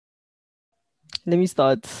Let me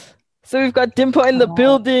start. So we've got Dimpo in the Alright.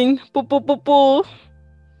 building. Boo, boo, boo, boo.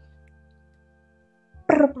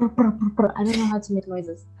 I don't know how to make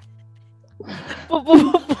noises. Boo,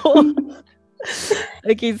 boo, boo, boo.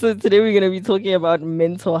 Okay, so today we're going to be talking about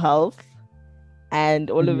mental health and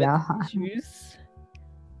all of its Yeah. issues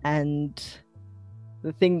and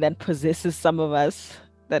the thing that possesses some of us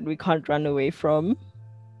that we can't run away from.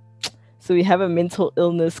 So we have a mental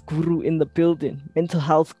illness guru in the building, mental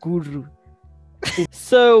health guru.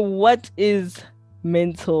 So what is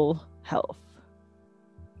mental health?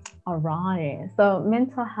 All right. So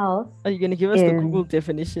mental health Are you going to give us the is Google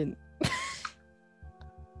definition?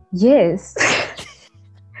 yes.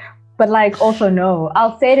 But like also no.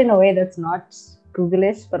 I'll say it in a way that's not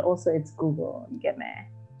Googlish, but also it's Google. You get me?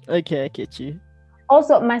 Okay, I get you.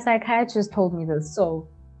 Also, my psychiatrist told me this, so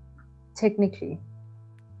technically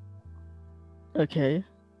Okay,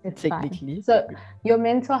 it's technically. fine. So your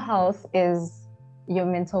mental health is your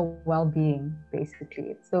mental well-being, basically.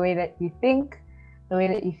 It's the way that you think, the way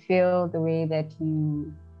that you feel, the way that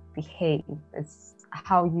you behave. It's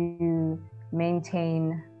how you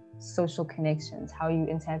maintain social connections, how you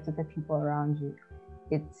interact with the people around you.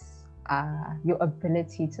 It's your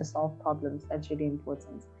ability to solve problems. That's really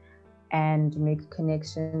important. And make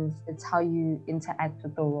connections. It's how you interact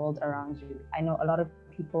with the world around you. I know a lot of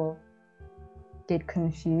people get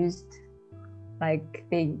confused. Like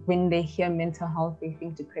when they hear mental health, they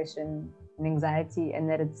think depression and anxiety, and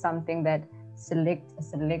that it's something that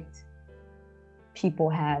select people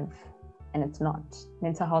have, and it's not.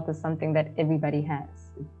 Mental health is something that everybody has.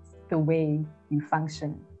 It's the way you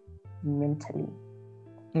function mentally.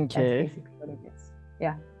 Okay. That's basically what it is.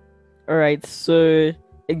 Yeah. All right. So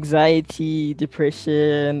anxiety,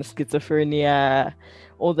 depression, schizophrenia,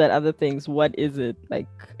 all that other things. What is it? Like,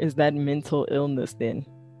 is that mental illness then?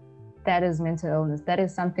 That is mental illness. That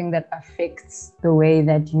is something that affects the way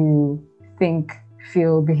that you think,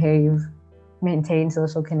 feel, behave, maintain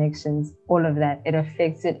social connections, all of that. It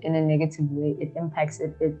affects it in a negative way. It impacts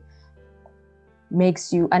it. It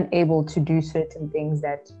makes you unable to do certain things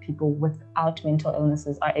that people without mental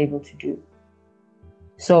illnesses are able to do.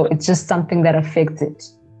 So it's just something that affects it.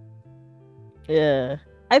 Yeah.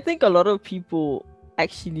 I think a lot of people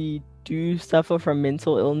actually do suffer from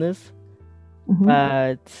mental illness,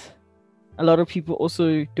 but a lot of people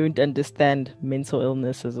also don't understand mental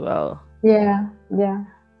illness as well. Yeah.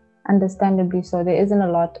 Understandably so. There isn't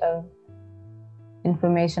a lot of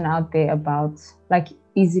information out there about like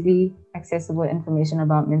easily accessible information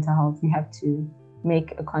about mental health. You have to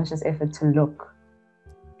make a conscious effort to look.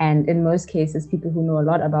 And in most cases, people who know a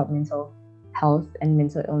lot about mental health and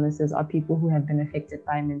mental illnesses are people who have been affected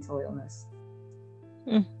by mental illness.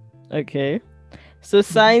 Okay. So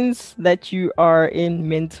signs that you are in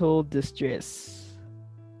mental distress.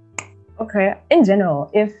 Okay. In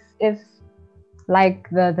general, if like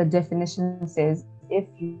the definition says, if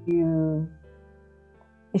you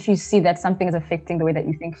see that something is affecting the way that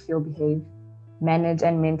you think, feel, behave, manage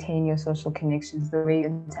and maintain your social connections, the way you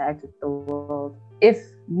interact with the world, if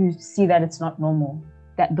you see that it's not normal,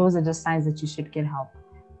 that those are just signs that you should get help.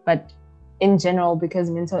 But in general, because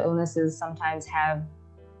mental illnesses sometimes have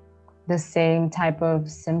the same type of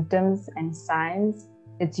symptoms and signs,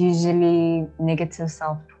 it's usually negative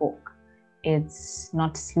self-talk. It's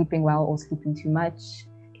not sleeping well or sleeping too much,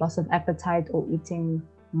 loss of appetite or eating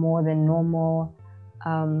more than normal,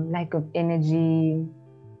 lack of energy,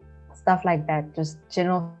 stuff like that. Just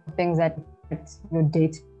general things that affect your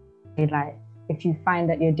day-to-day life. If you find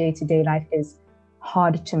that your day-to-day life is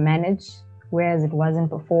hard to manage, whereas it wasn't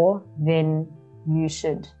before, then you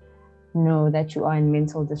should know that you are in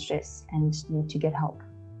mental distress and need to get help.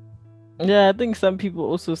 Yeah, I think some people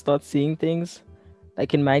also start seeing things.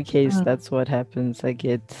 Like in my case, that's what happens. I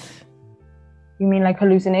get. You mean like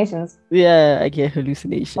hallucinations? Yeah, I get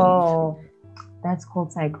hallucinations. Oh, that's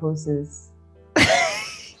called psychosis.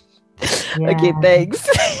 Okay, thanks.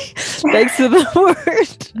 Thanks for the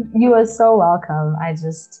word. You are so welcome.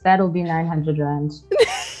 That'll be 900 Rand.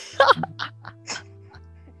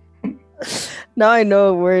 Now I know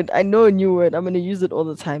a word. I know a new word. I'm going to use it all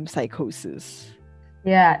the time. Psychosis.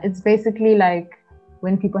 Yeah, it's basically like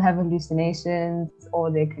when people have hallucinations or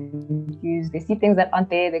they're confused. They see things that aren't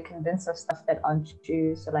there. They're convinced of stuff that aren't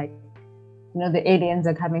true. So like, the aliens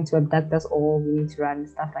are coming to abduct us all. We need to run,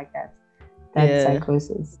 stuff like that. That's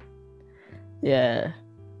psychosis. Yeah.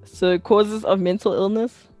 So causes of mental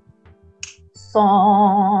illness?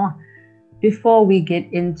 So before we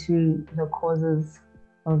get into the causes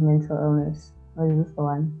of mental illness, or is this the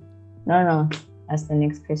one? No, that's the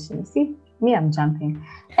next question. See, me, I'm jumping.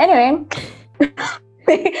 Anyway,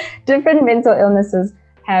 different mental illnesses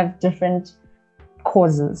have different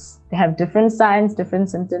causes. They have different signs, different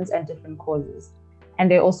symptoms, and different causes. And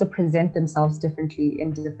they also present themselves differently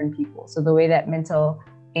in different people. So the way that a mental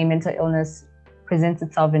illness presents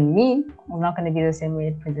itself in me is not going to be the same way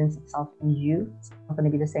it presents itself in you. It's not going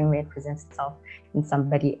to be the same way it presents itself in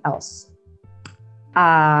somebody else.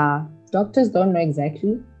 Doctors don't know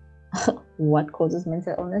exactly what causes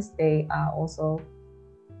mental illness. They are also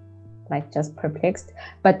like just perplexed,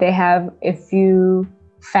 but they have a few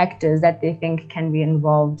factors that they think can be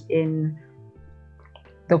involved in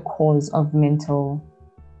the cause of mental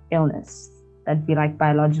illness. That'd be like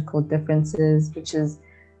biological differences, which is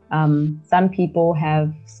some people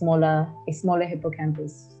have a smaller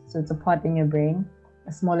hippocampus. So it's a part in your brain,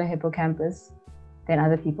 a smaller hippocampus than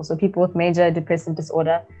other people. So people with major depressive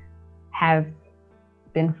disorder have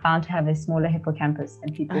been found to have a smaller hippocampus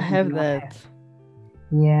than people I who have do not that. have.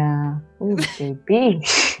 Yeah. Oh, baby.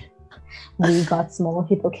 We got small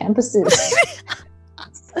hippocampuses.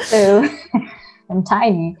 So I'm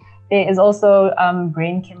tiny. There is also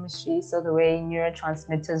brain chemistry. So the way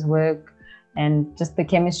neurotransmitters work and just the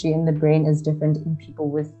chemistry in the brain is different in people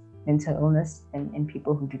with mental illness and in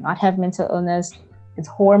people who do not have mental illness. It's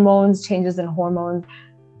hormones, changes in hormones.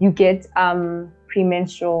 You get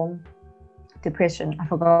premenstrual depression. I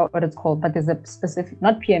forgot what it's called, but there's a specific,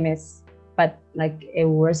 not PMS, but like a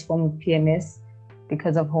worse form of PMS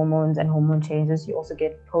because of hormones and hormone changes. You also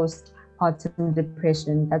get postpartum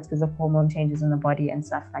depression. That's because of hormone changes in the body and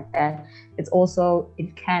stuff like that. It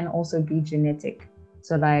can also be genetic.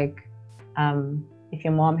 So like, if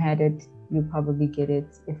your mom had it, you probably get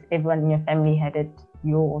it. If everyone in your family had it,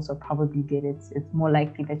 you'll also probably get it. It's more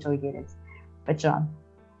likely that you'll get it. But yeah,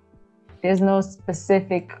 there's no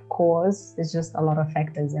specific cause. There's just a lot of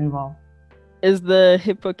factors involved. Is the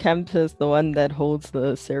hippocampus the one that holds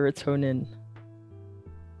the serotonin?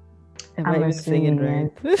 Am I even saying it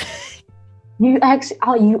right? You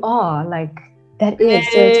actually, you are like, that is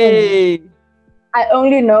serotonin. I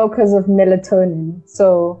only know because of melatonin.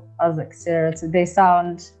 So I was like, serotonin. They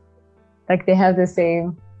sound like they have the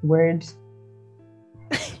same word.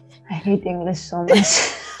 I hate English so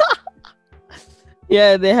much.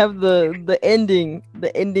 Yeah, they have the ending.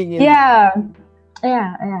 The ending is yeah.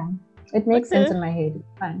 It makes sense in my head.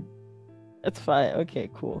 It's fine. It's fine. Okay,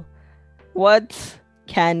 cool. What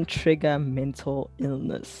can trigger mental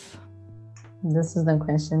illness? This is the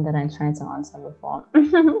question that I tried to answer before.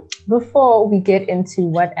 Before we get into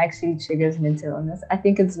what actually triggers mental illness, I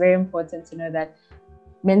think it's very important to know that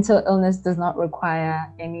mental illness does not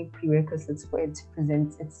require any prerequisites for it to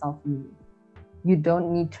present itself in you. You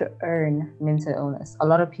don't need to earn mental illness. A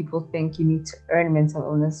lot of people think you need to earn mental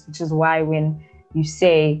illness, which is why when you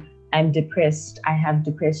say, I'm depressed, I have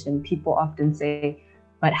depression, people often say,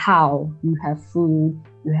 but how? You have food,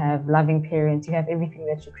 you have loving parents, you have everything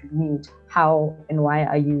that you could need. How and why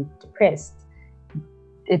are you depressed?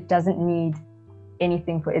 It doesn't need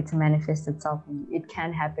anything for it to manifest itself. It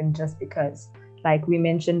can happen just because, like we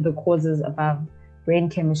mentioned, the causes above, brain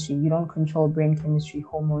chemistry. You don't control brain chemistry,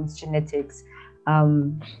 hormones, genetics,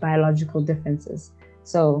 biological differences.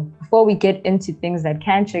 So before we get into things that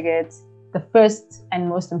can trigger it, the first and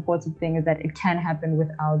most important thing is that it can happen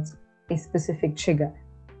without a specific trigger,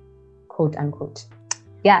 quote unquote.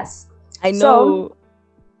 Yes. I know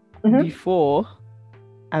before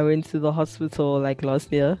I went to the hospital like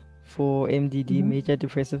last year for MDD, major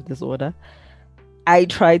depressive disorder, I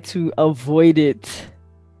tried to avoid it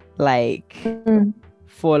like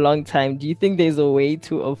for a long time. Do you think there's a way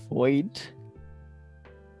to avoid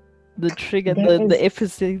the trigger, the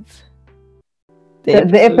episodes?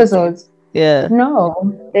 The episodes? Yeah.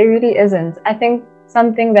 No, there really isn't. I think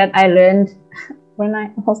something that I learned when I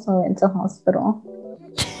also went to hospital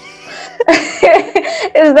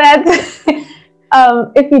is that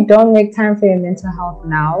if you don't make time for your mental health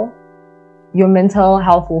now, your mental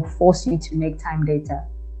health will force you to make time later.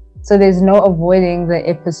 So there's no avoiding the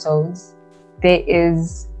episodes. There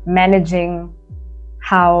is managing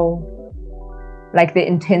how, like, the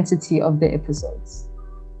intensity of the episodes.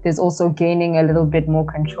 There's also gaining a little bit more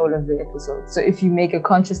control of the episodes. So if you make a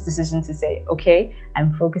conscious decision to say, okay,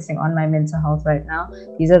 I'm focusing on my mental health right now.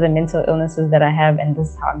 These are the mental illnesses that I have, and this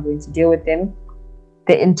is how I'm going to deal with them.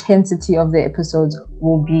 The intensity of the episodes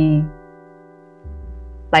will be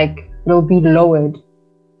lowered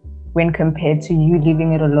when compared to you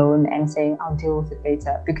leaving it alone and saying, I'll deal with it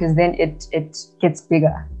later, because then it gets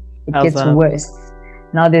bigger. It gets worse.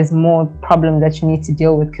 Now there's more problems that you need to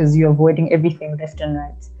deal with because you're avoiding everything left and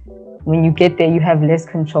right. When you get there, you have less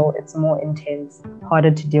control. It's more intense, harder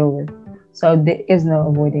to deal with. So there is no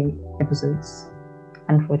avoiding episodes,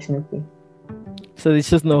 unfortunately. So there's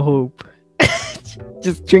just no hope.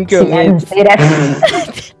 Just drink your See, I didn't meds. say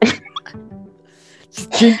that.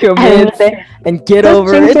 Just drink your I didn't meds say- and get Just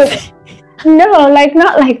over drink it. No, like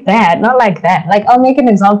not like that. Not like that. Like I'll make an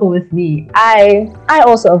example with me. I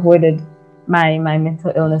also avoided my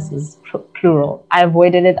mental illnesses, plural. I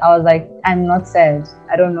avoided it. I was like, I'm not sad.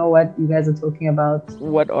 I don't know what you guys are talking about.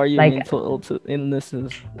 What are your Like- mental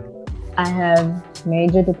illnesses? I have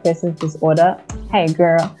major depressive disorder. Hey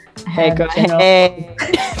girl. I Hey, have girl. general- Hey.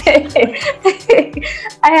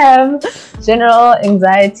 I have general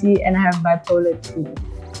anxiety and I have bipolar 2.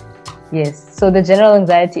 Yes. So the general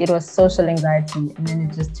anxiety, it was social anxiety, and then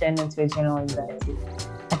it just turned into a general anxiety.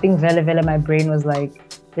 I think Vela, my brain was like,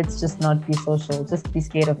 let's just not be social, just be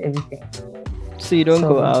scared of everything. So you don't So-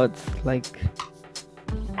 go out like.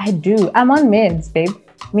 I do. I'm on meds, babe.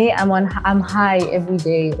 Me, I'm high every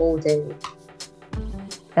day, all day.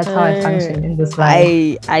 That's how I function in this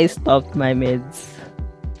life. I stopped my meds.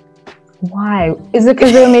 Why? Is it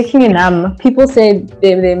because they're making you numb? People say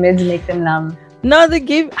their meds make them numb. No, they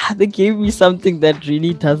gave me something that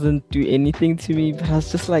really doesn't do anything to me, but I was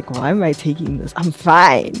just like, why am I taking this? I'm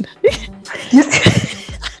fine.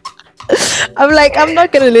 I'm like, I'm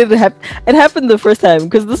not gonna let it happen. It happened the first time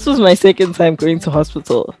because this was my second time going to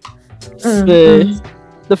hospital. So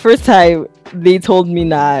the first time they told me,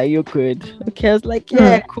 nah, you're good. Okay, I was like,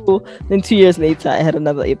 yeah, cool. Then 2 years later, I had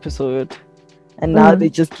another episode, and now they're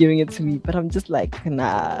just giving it to me. But I'm just like,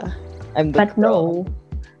 nah, I'm the But girl. no,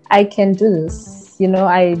 I can do this. You know,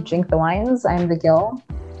 I drink the wines. I'm the girl.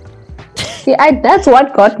 See, that's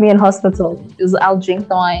what got me in hospital. Is I'll drink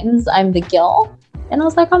the wines. I'm the girl, and I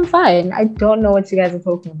was like, I'm fine. I don't know what you guys are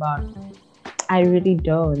talking about. I really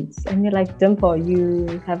don't. And you're like, Dimple,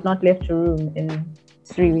 you have not left your room in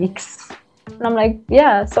 3 weeks. And I'm like,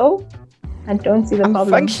 yeah. So I don't see the I'm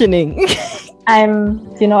problem. functioning. I'm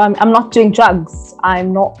not doing drugs.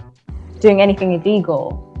 I'm not doing anything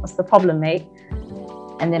illegal. What's the problem, mate?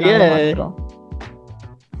 And then I'm in the Yeah. hospital.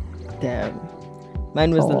 Damn.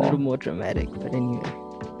 Mine was a So- little more dramatic, but anyway.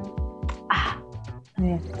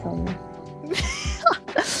 Yeah, tell me.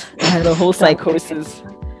 I had a whole psychosis.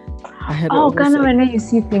 Oh, kind of, I know you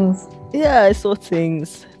see things. Yeah, I saw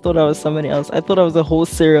things. Thought I was somebody else. I thought I was a whole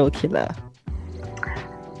serial killer.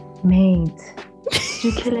 Mate, did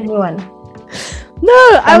you kill anyone? No,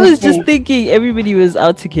 I was just Okay. thinking everybody was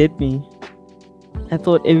out to get me. I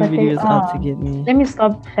thought everybody they was out to are. get me. Let me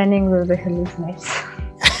stop fanning the hallucinations.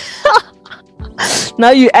 Now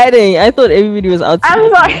you're adding. I thought everybody was out to I'm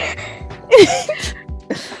get sorry.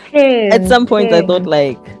 me. At some point, I thought Pain.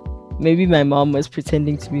 like maybe my mom was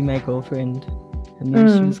pretending to be my girlfriend, and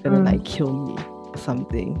maybe she was gonna mm. like kill me or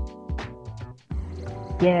something.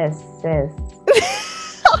 Yes.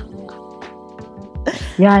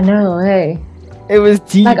 Yeah, I know. Hey, It was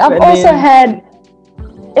deep. like I've and also then- had.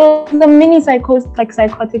 It was a mini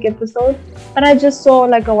psychotic episode, but I just saw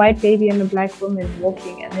like a white baby and a black woman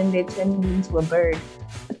walking, and then they turned me into a bird.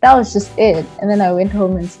 But that was just it. And then I went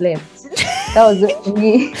home and slept. That was it for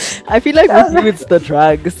me. I feel like That with was- you, it's the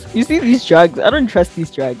drugs. You see these drugs. I don't trust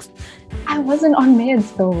these drugs. I wasn't on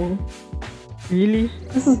meds though. Really?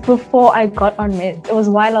 This is before I got on meds. It was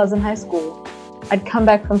while I was in high school. I'd come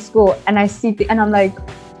back from school and I see and I'm like,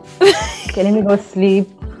 okay, let me go sleep,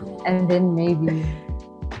 and then maybe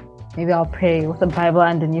I'll pray with the Bible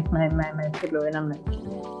underneath my pillow, and I'm like,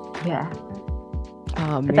 yeah.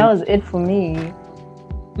 But that was it for me.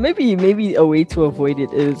 Maybe a way to avoid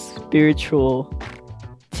it is spiritual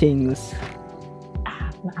things.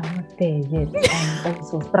 I'm not there yet. I'm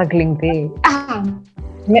also struggling there.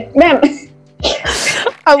 Ma'am.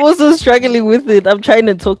 I'm also struggling with it. I'm trying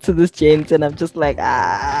to talk to this gent, and I'm just like,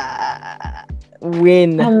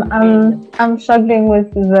 when? I'm struggling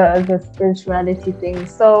with the spirituality thing.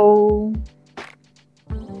 So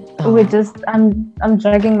we're just I'm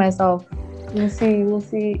dragging myself. We'll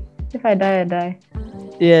see. If I die, I die.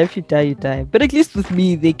 Yeah, if you die, you die. But at least with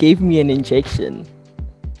me, they gave me an injection,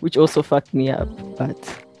 which also fucked me up. But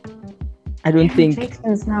I don't think.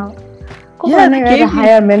 Injections now. Yeah, they you have gave a me-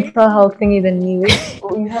 higher mental health thingy than me.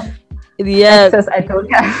 You have Yeah, access I don't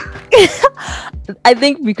have. I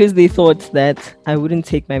think because they thought that I wouldn't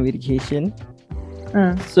take my medication,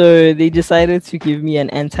 Mm. so they decided to give me an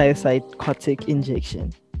antipsychotic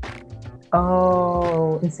injection.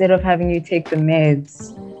 Oh, instead of having you take the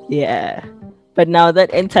meds. Yeah. But now that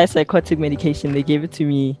antipsychotic medication, they gave it to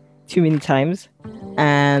me too many times,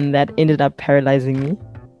 and that ended up paralyzing me.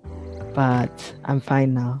 But I'm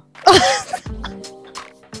fine now.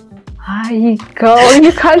 Hi, girl,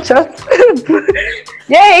 you can't just.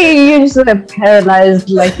 Yay, you just like paralyzed.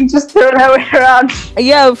 Like, you just throw that way around.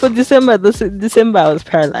 Yeah, for December, December I was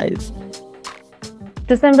paralyzed.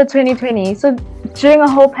 December 2020. So during a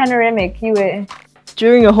whole panoramic, you were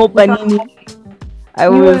During a whole panini, I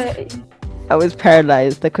you was were I was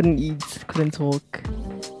paralyzed. I couldn't eat, couldn't talk.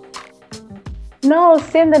 no,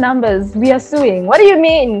 send the numbers. We are suing. What do you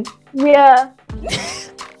mean? We are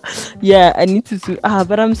Yeah, I need to sue.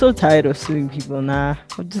 But I'm so tired of suing people. Nah,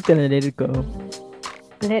 I'm just gonna let it go.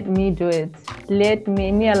 let me do it. Let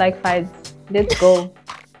me I like fights. Let's go.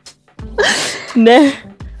 Nah.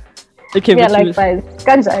 Okay, Me I but like fights.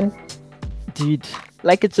 Kanjan. dude,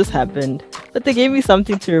 like it just happened. But they gave me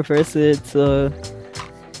something to reverse it. So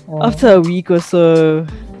after a week or so,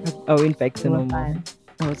 I went back to You were normal. fine.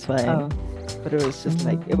 I was fine. Oh. But it was just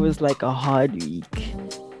like, it was like a hard week.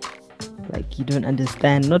 Like, you don't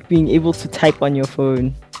understand not being able to type on your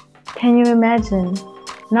phone. Can you imagine?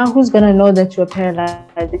 Now who's gonna know that you're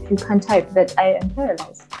paralyzed if you can't type that I am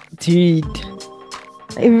paralyzed? Dude,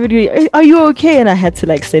 everybody, are you okay? And I had to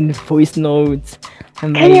like send voice notes.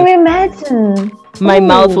 And Can you imagine? my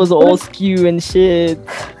mouth was all what skew and shit.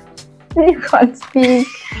 you can't speak.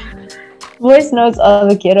 Voice notes are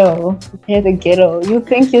the ghetto. They're the ghetto. You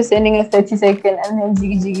think you're sending a 30-second and then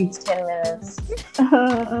jiggy jiggy it's 10 minutes.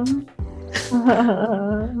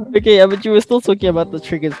 Okay, yeah, but you were still talking about the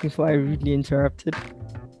triggers before I rudely interrupted.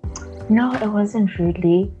 No, it wasn't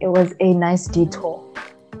rudely. It was a nice detour.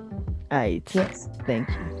 Right. Yes. Thank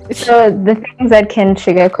you. So the things that can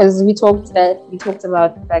trigger, because we talked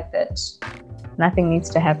about the fact that nothing needs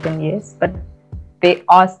to happen, yes, but there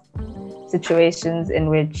are situations in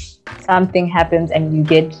which something happens and you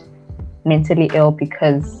get mentally ill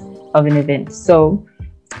because of an event. So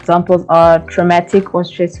examples are traumatic or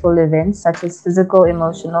stressful events such as physical,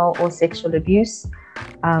 emotional, or sexual abuse,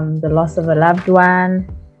 the loss of a loved one,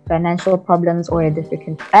 financial problems, or a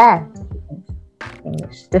difficult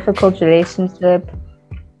relationship.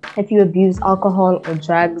 If you abuse alcohol or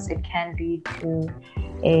drugs, it can lead to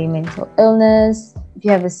a mental illness. If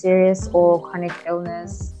you have a serious or chronic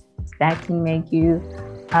illness, that can make you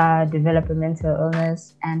develop a mental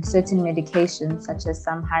illness. And certain medications, such as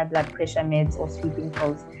some high blood pressure meds or sleeping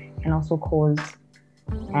pills, can also cause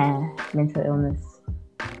mental illness.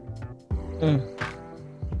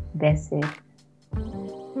 That's it.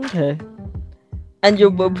 Okay. And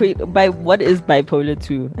you're by what is bipolar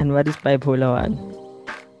 2 and what is bipolar 1?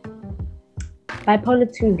 Bipolar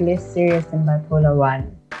 2 is less serious than bipolar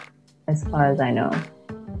 1, as far as I know.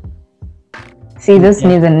 See, this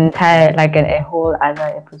needs an entire, like a whole other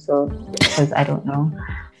episode, because I don't know.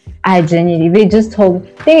 I genuinely, they just told,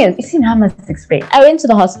 thing is, you see how I must explain. I went to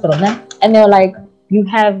the hospital, and they were like, you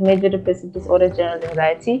have major depressive disorder, general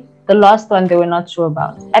anxiety. The last one they were not sure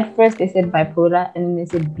about. At first they said bipolar, and then they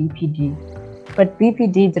said BPD. But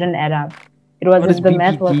BPD didn't add up. It wasn't, the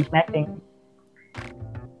math was mapping.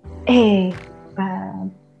 Hey,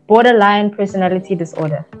 borderline personality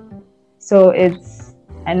disorder. So it's,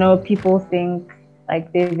 I know people think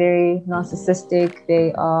like they're very narcissistic.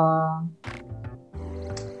 They are,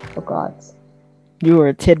 I forgot. You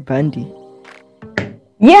were Ted Bundy.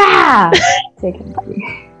 Yeah!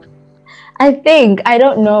 I think, I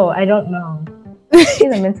don't know. She's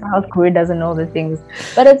a mental health guru, doesn't know the things.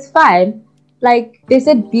 But it's fine. Like they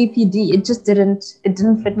said BPD, it just didn't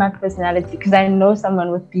fit my personality because I know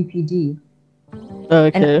someone with BPD.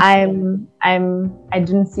 Okay. And I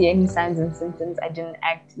didn't see any signs and symptoms. I didn't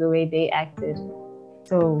act the way they acted.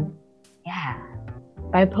 So yeah,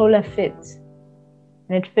 bipolar fit.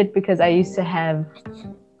 And it fit because I used to have,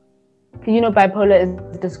 bipolar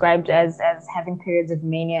is described as having periods of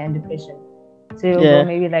mania and depression. So you'll go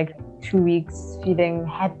maybe like 2 weeks feeling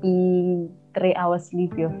happy, 3 hours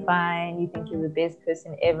sleep, you're fine, you think you're the best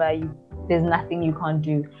person ever, there's nothing you can't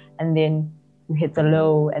do, and then you hit a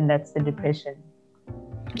low, and that's the depression.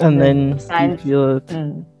 And then you feel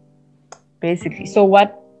it. Basically. So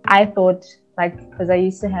what I thought, like, because I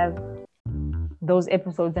used to have those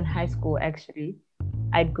episodes in high school, actually,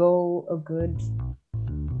 I'd go a good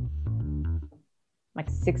like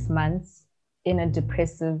 6 months in a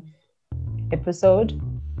depressive episode.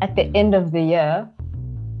 At the end of the year,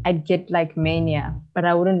 I'd get like mania, but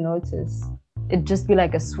I wouldn't notice. It'd just be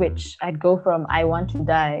like a switch. I'd go from I want to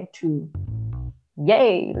die to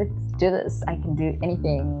yay, let's do this. I can do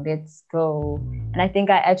anything. Let's go. And I think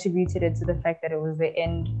I attributed it to the fact that it was the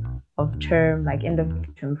end of term, like end of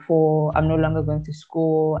term 4. I'm no longer going to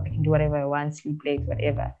school. I can do whatever I want, sleep late,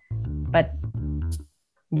 whatever. But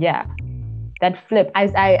yeah, that flip.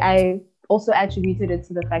 I also attributed it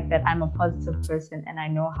to the fact that I'm a positive person and I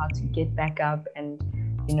know how to get back up and,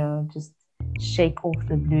 just shake off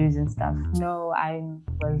the blues and stuff. No, I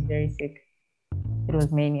was very sick. It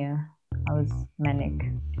was mania. I was manic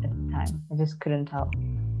at the time. I just couldn't tell.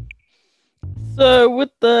 So,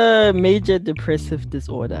 with the major depressive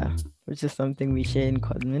disorder, which is something we share in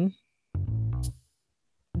common,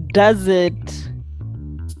 does it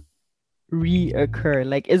reoccur?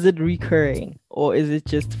 Like, is it recurring or is it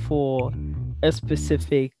just for a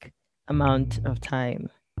specific amount of time?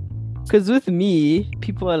 Because with me,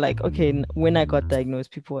 people are like, okay, when I got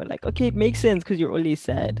diagnosed, people were like, okay, it makes sense because you're always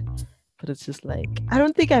sad. But it's just like, I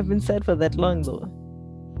don't think I've been sad for that long though.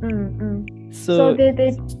 So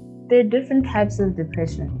there are different types of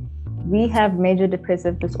depression. We have major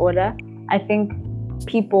depressive disorder. I think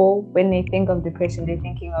people, when they think of depression, they're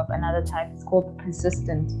thinking of another type. It's called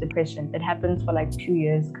persistent depression. It happens for like 2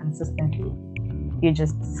 years consistently. You're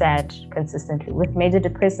just sad consistently. With major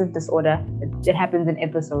depressive disorder, it happens in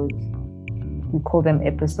episodes. We call them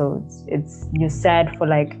episodes. You're sad for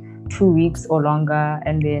like 2 weeks or longer,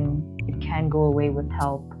 and then it can go away with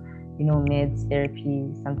help, meds,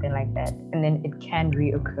 therapy, something like that. And then it can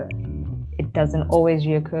reoccur. It doesn't always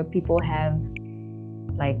reoccur. People have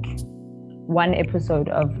like one episode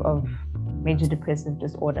of major depressive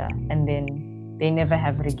disorder, and then they never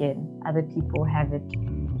have it again. Other people have it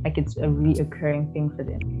like it's a reoccurring thing for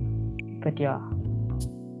them. But yeah.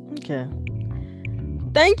 Okay.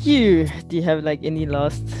 Thank you. Do you have like any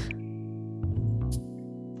last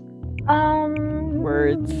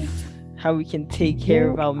words? How we can take care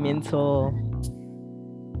of our mental?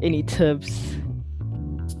 Any tips?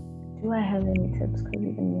 Do I have any tips? Because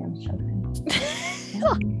even me, I'm struggling.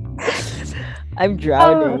 I'm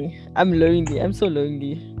drowning. I'm lonely. I'm so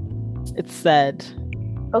lonely. It's sad.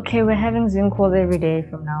 Okay, we're having Zoom calls every day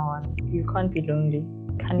from now on. You can't be lonely.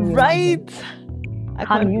 Can you? Right? I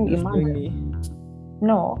can't be lonely.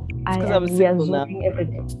 No, we are Zooming every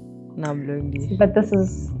day. Now I'm lonely. But this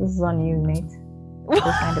is on you, mate. Go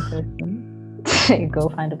find a person. Go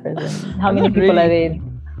find a person. How many people are there?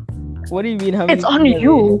 What do you mean? How many? It's on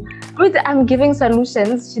you. But I'm giving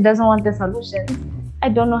solutions. She doesn't want the solutions. I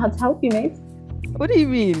don't know how to help you, mate. What do you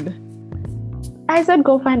mean? I said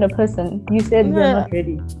go find a person. You said you're not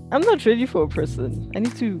ready. I'm not ready for a person. I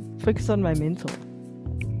need to focus on my mental.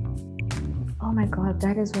 Oh my god,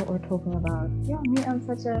 that is what we're talking about. Yeah, me, I'm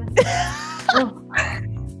such a... Oh.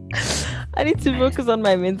 I need to focus on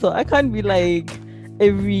my mental. I can't be like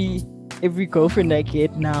every girlfriend I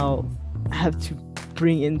get now I have to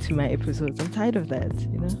bring into my episodes. I'm tired of that,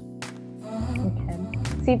 Okay.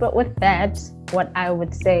 See, but with that, what I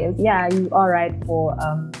would say is, yeah, you are right for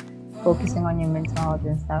focusing on your mental health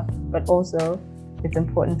and stuff, but also it's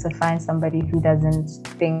important to find somebody who doesn't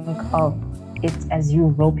think of it as you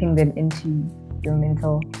roping them into your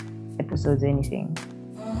mental episodes or anything.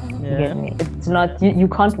 Yeah. You get me? It's not, you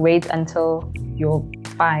can't wait until you're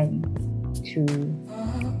fine to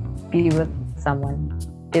be with someone.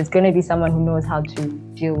 There's going to be someone who knows how to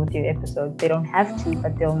deal with your episodes. They don't have to,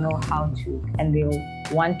 but they'll know how to, and they'll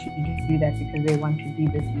want to do that because they want to be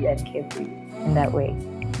with you and care for you in that way.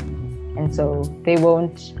 And so they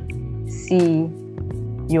won't see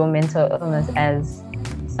your mental illness as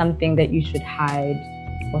something that you should hide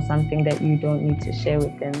or something that you don't need to share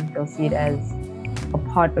with them. They'll see it as a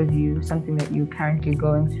part of you, something that you're currently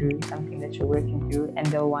going through, something that you're working through, and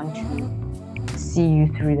they'll want to see you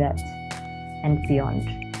through that and beyond.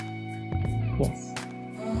 Yes,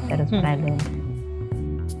 that is what I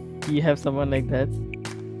learned. Do you have someone like that?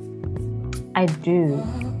 I do.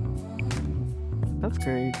 That's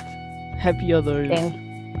great. Happy are those.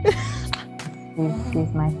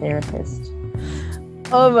 He's my therapist.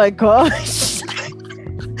 Oh my gosh.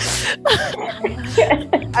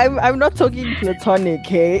 I'm not talking platonic,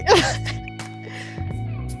 hey?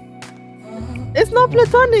 It's not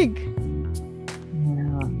platonic.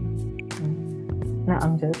 No,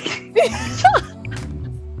 I'm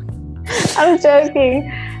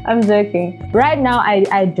joking. I'm joking. Right now,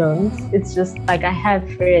 I don't. It's just like I have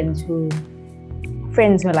friends who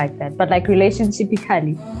are like that. But like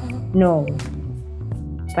relationshipically, no.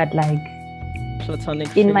 But like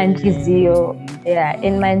platonic in my Ntlizio,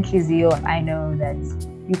 I know that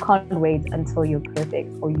you can't wait until you're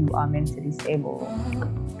perfect or you are mentally stable.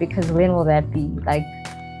 Because when will that be? Like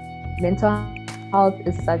mental health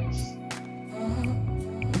is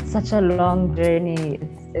such a long journey.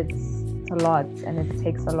 It's a lot, and it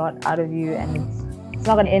takes a lot out of you, and it's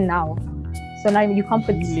not gonna end now. So now you can't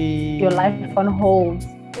put your life on hold.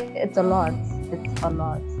 It's a lot.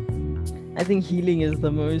 I think healing is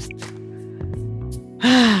the most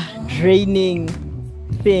draining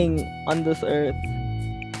thing on this earth.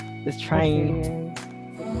 Is trying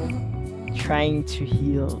to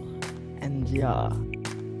heal, and yeah.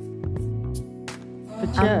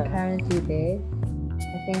 But yeah. I'm currently there.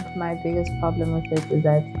 I think my biggest problem with it is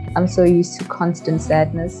that I'm so used to constant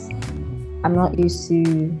sadness I'm not used to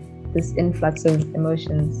this influx of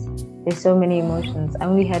emotions. There's so many emotions. I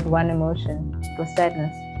only had one emotion. It was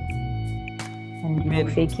sadness.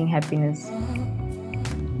 And faking happiness.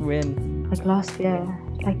 When? Like last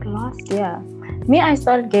year. Me, I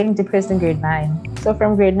started getting depressed in grade 9. So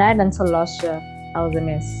from grade 9 until last year, I was a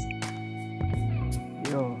mess.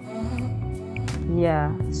 Yo.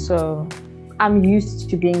 Yeah. So I'm used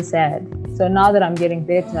to being sad. So now that I'm getting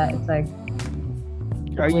better, it's like...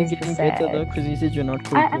 Are you getting better though? Because you said you're not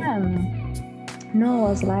coping. I am. No, I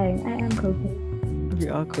was lying. I am coping.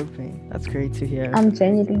 You are coping. That's great to hear. I'm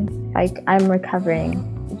genuinely, I'm recovering.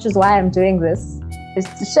 Which is why I'm doing this. Is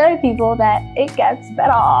to show people that it gets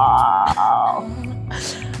better.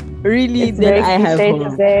 Really? It's then very I have cliche hope.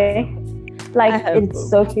 to say. It's hope.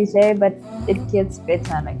 so cliche, but it gets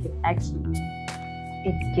better.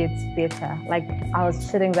 It gets better. I was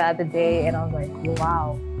sitting the other day and I was like,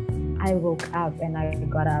 wow. I woke up and I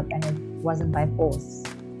got up and it wasn't by force.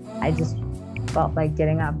 I just felt like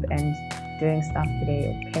getting up and doing stuff today,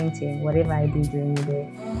 or painting, whatever I do during the day.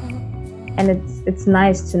 And it's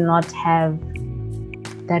nice to not have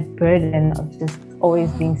that burden of just always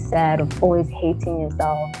being sad, of always hating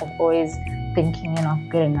yourself, of always thinking you're not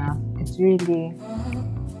good enough. It's really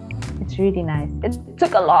nice. It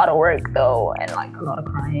took a lot of work though, and a lot of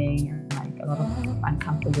crying, and a lot of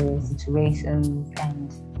uncomfortable situations,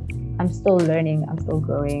 and I'm still learning, I'm still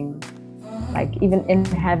growing. Even in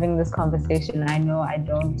having this conversation, I know I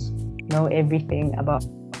don't know everything about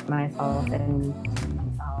myself and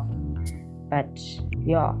myself, but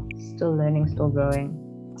yeah, still learning, still growing.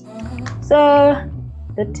 So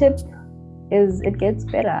the tip is it gets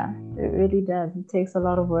better. It really does. It takes a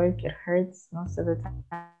lot of work. It hurts most of the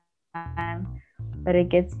time, but it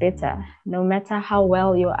gets better. No matter how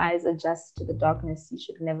well your eyes adjust to the darkness, you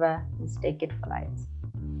should never mistake it for light.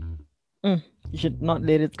 You should not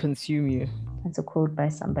let it consume you. That's a quote by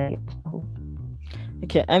somebody.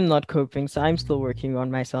 Okay, I'm not coping, so I'm still working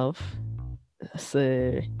on myself.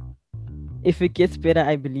 So if it gets better,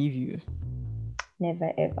 I believe you.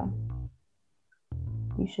 Never ever.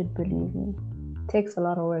 You should believe me. It takes a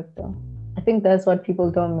lot of work though. I think that's what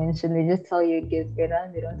people don't mention. They just tell you it gets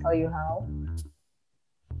better. They don't tell you how.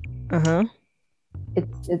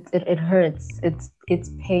 It hurts.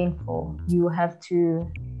 It's painful. You have to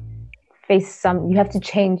you have to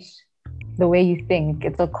change the way you think.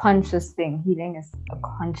 It's a conscious thing. Healing is a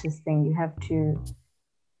conscious thing. You have to,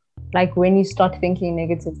 when you start thinking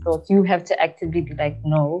negative thoughts, you have to actively be like,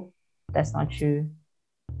 no, that's not true.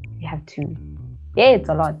 You have to. Yeah, it's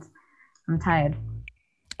a lot. I'm tired.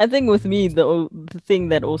 I think with me, the thing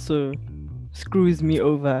that also screws me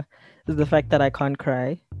over is the fact that I can't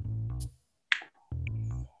cry.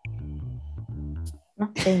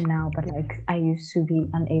 Not saying now, but I used to be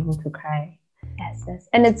unable to cry. Yes.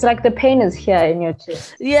 And it's the pain is here in your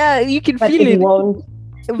chest. Yeah, you can feel it. It won't.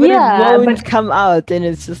 But it won't come out, and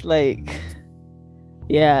it's just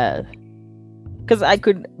yeah. Because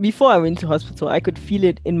before I went to hospital, I could feel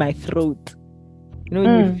it in my throat. You know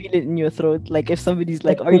when you feel it in your throat, if somebody's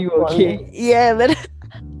like, "Are you okay?" Yeah,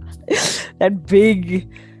 that big,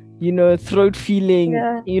 throat feeling.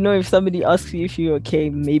 Yeah. If somebody asks you if you're okay,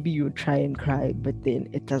 maybe you try and cry, but then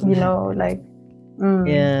it doesn't.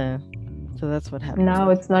 Yeah. So that's what happened. Now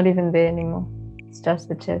it's not even there anymore. It's just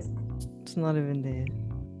the chest. It's not even there.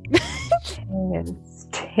 It's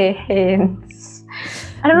tense.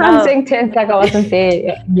 I don't know. I'm saying tense like I wasn't there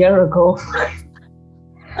a year ago.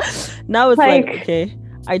 Now it's okay.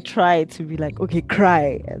 I try to be okay,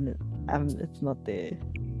 cry, and it's not there.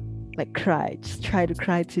 Cry. Just try to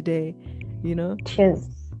cry today. Tears.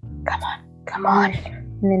 Come on.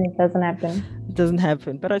 And then it doesn't happen. It doesn't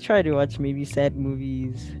happen. But I try to watch maybe sad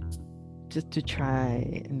movies, just to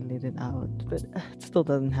try and let it out, but it still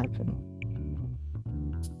doesn't happen.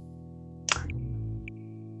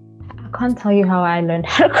 I can't tell you how I learned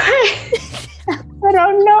how to cry. I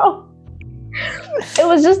don't know. It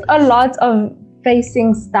was just a lot of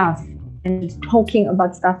facing stuff and talking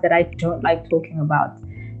about stuff that I don't like talking about.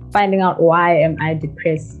 Finding out why am I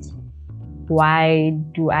depressed? Why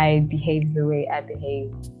do I behave the way I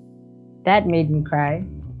behave? That made me cry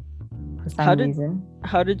for some reason.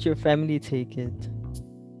 How did your family take it?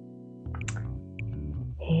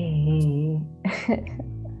 Hey.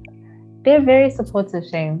 They're very supportive,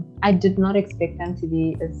 Shane. I did not expect them to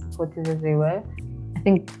be as supportive as they were. I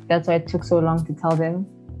think that's why it took so long to tell them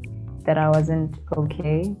that I wasn't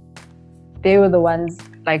okay. They were the ones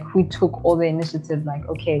who took all the initiative,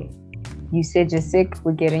 okay, you said you're sick,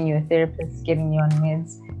 we're getting you a therapist, getting you on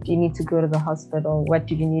meds. Do you need to go to the hospital? What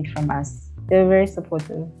do you need from us? They were very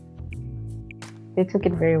supportive. They took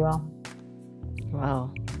it very well.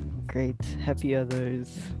 Wow. Great. Happy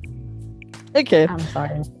others. Okay. I'm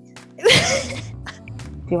sorry.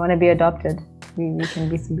 If you want to be adopted, we can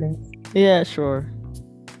be siblings. Yeah, sure.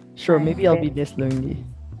 Sure, Fine, maybe I'll be great. less lonely.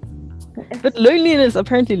 But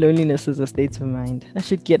apparently loneliness is a state of mind. I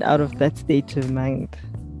should get out of that state of mind.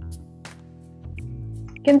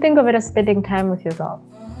 You can think of it as spending time with yourself.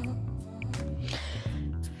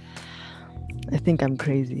 I think I'm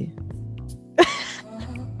crazy.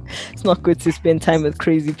 It's not good to spend time with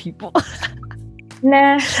crazy people.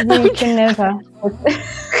 Nah, you can never.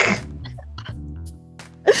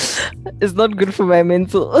 It's not good for my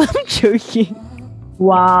mental. I'm joking.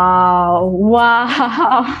 Wow.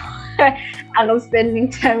 I love spending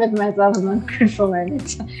time with myself. It's not good for my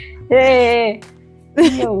mental. Hey,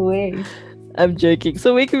 no way. I'm joking.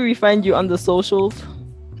 So where can we find you on the socials?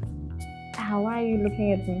 Why are you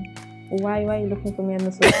looking at me? Why are you looking for me on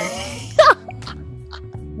the socials?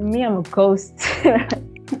 Me, I'm a ghost.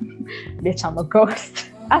 Bitch, I'm a ghost.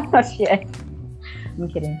 I'm not here. I'm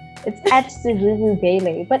kidding. It's at Suzuki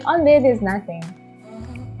Bailey, but on there's nothing.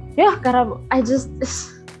 Yeah, God, it's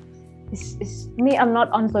me. I'm not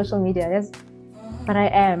on social media, yes, but I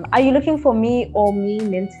am. Are you looking for me or me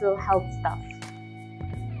mental health stuff?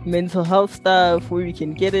 Mental health stuff, where we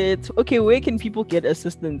can get it. Okay, where can people get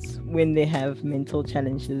assistance when they have mental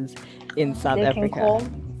challenges in South Africa? They can call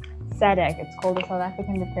SADAG. It's called the South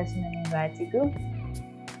African Depression and Anxiety Group.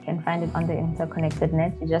 You can find it on the interconnected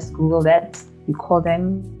net. You just Google that. You call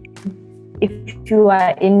them. If you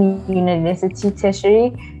are in university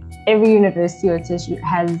tertiary, every university or tertiary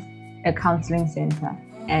has a counseling center,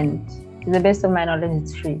 and to the best of my knowledge,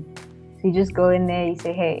 it's free. So you just go in there, you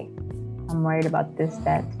say, hey, I'm worried about this,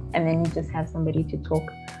 that, and then you just have somebody to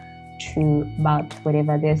talk to about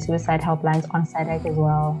whatever. There's suicide helplines on SADAG as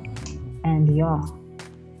well. And yeah.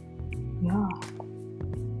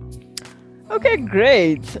 Okay,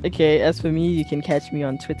 great. Okay, as for me, you can catch me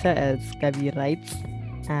on Twitter as Gabi Writes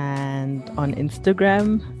and on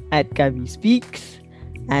Instagram at Gabi Speaks.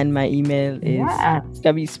 And my email is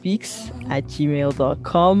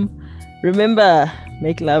gabispeaks@gmail.com. Remember,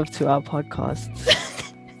 make love to our podcasts.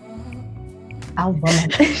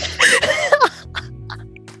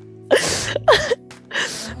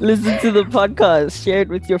 Listen to the podcast, share it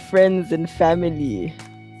with your friends and family.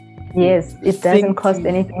 Yes, it doesn't cost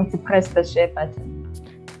anything to press the share button.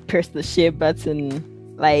 Press the share button,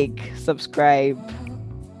 like, subscribe,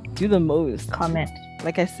 do the most. Comment.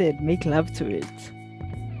 Like I said, make love to it.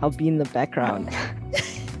 I'll be in the background.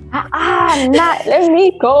 Let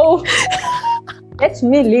me go. Let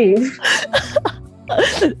me leave.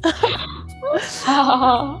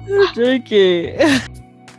 Okay.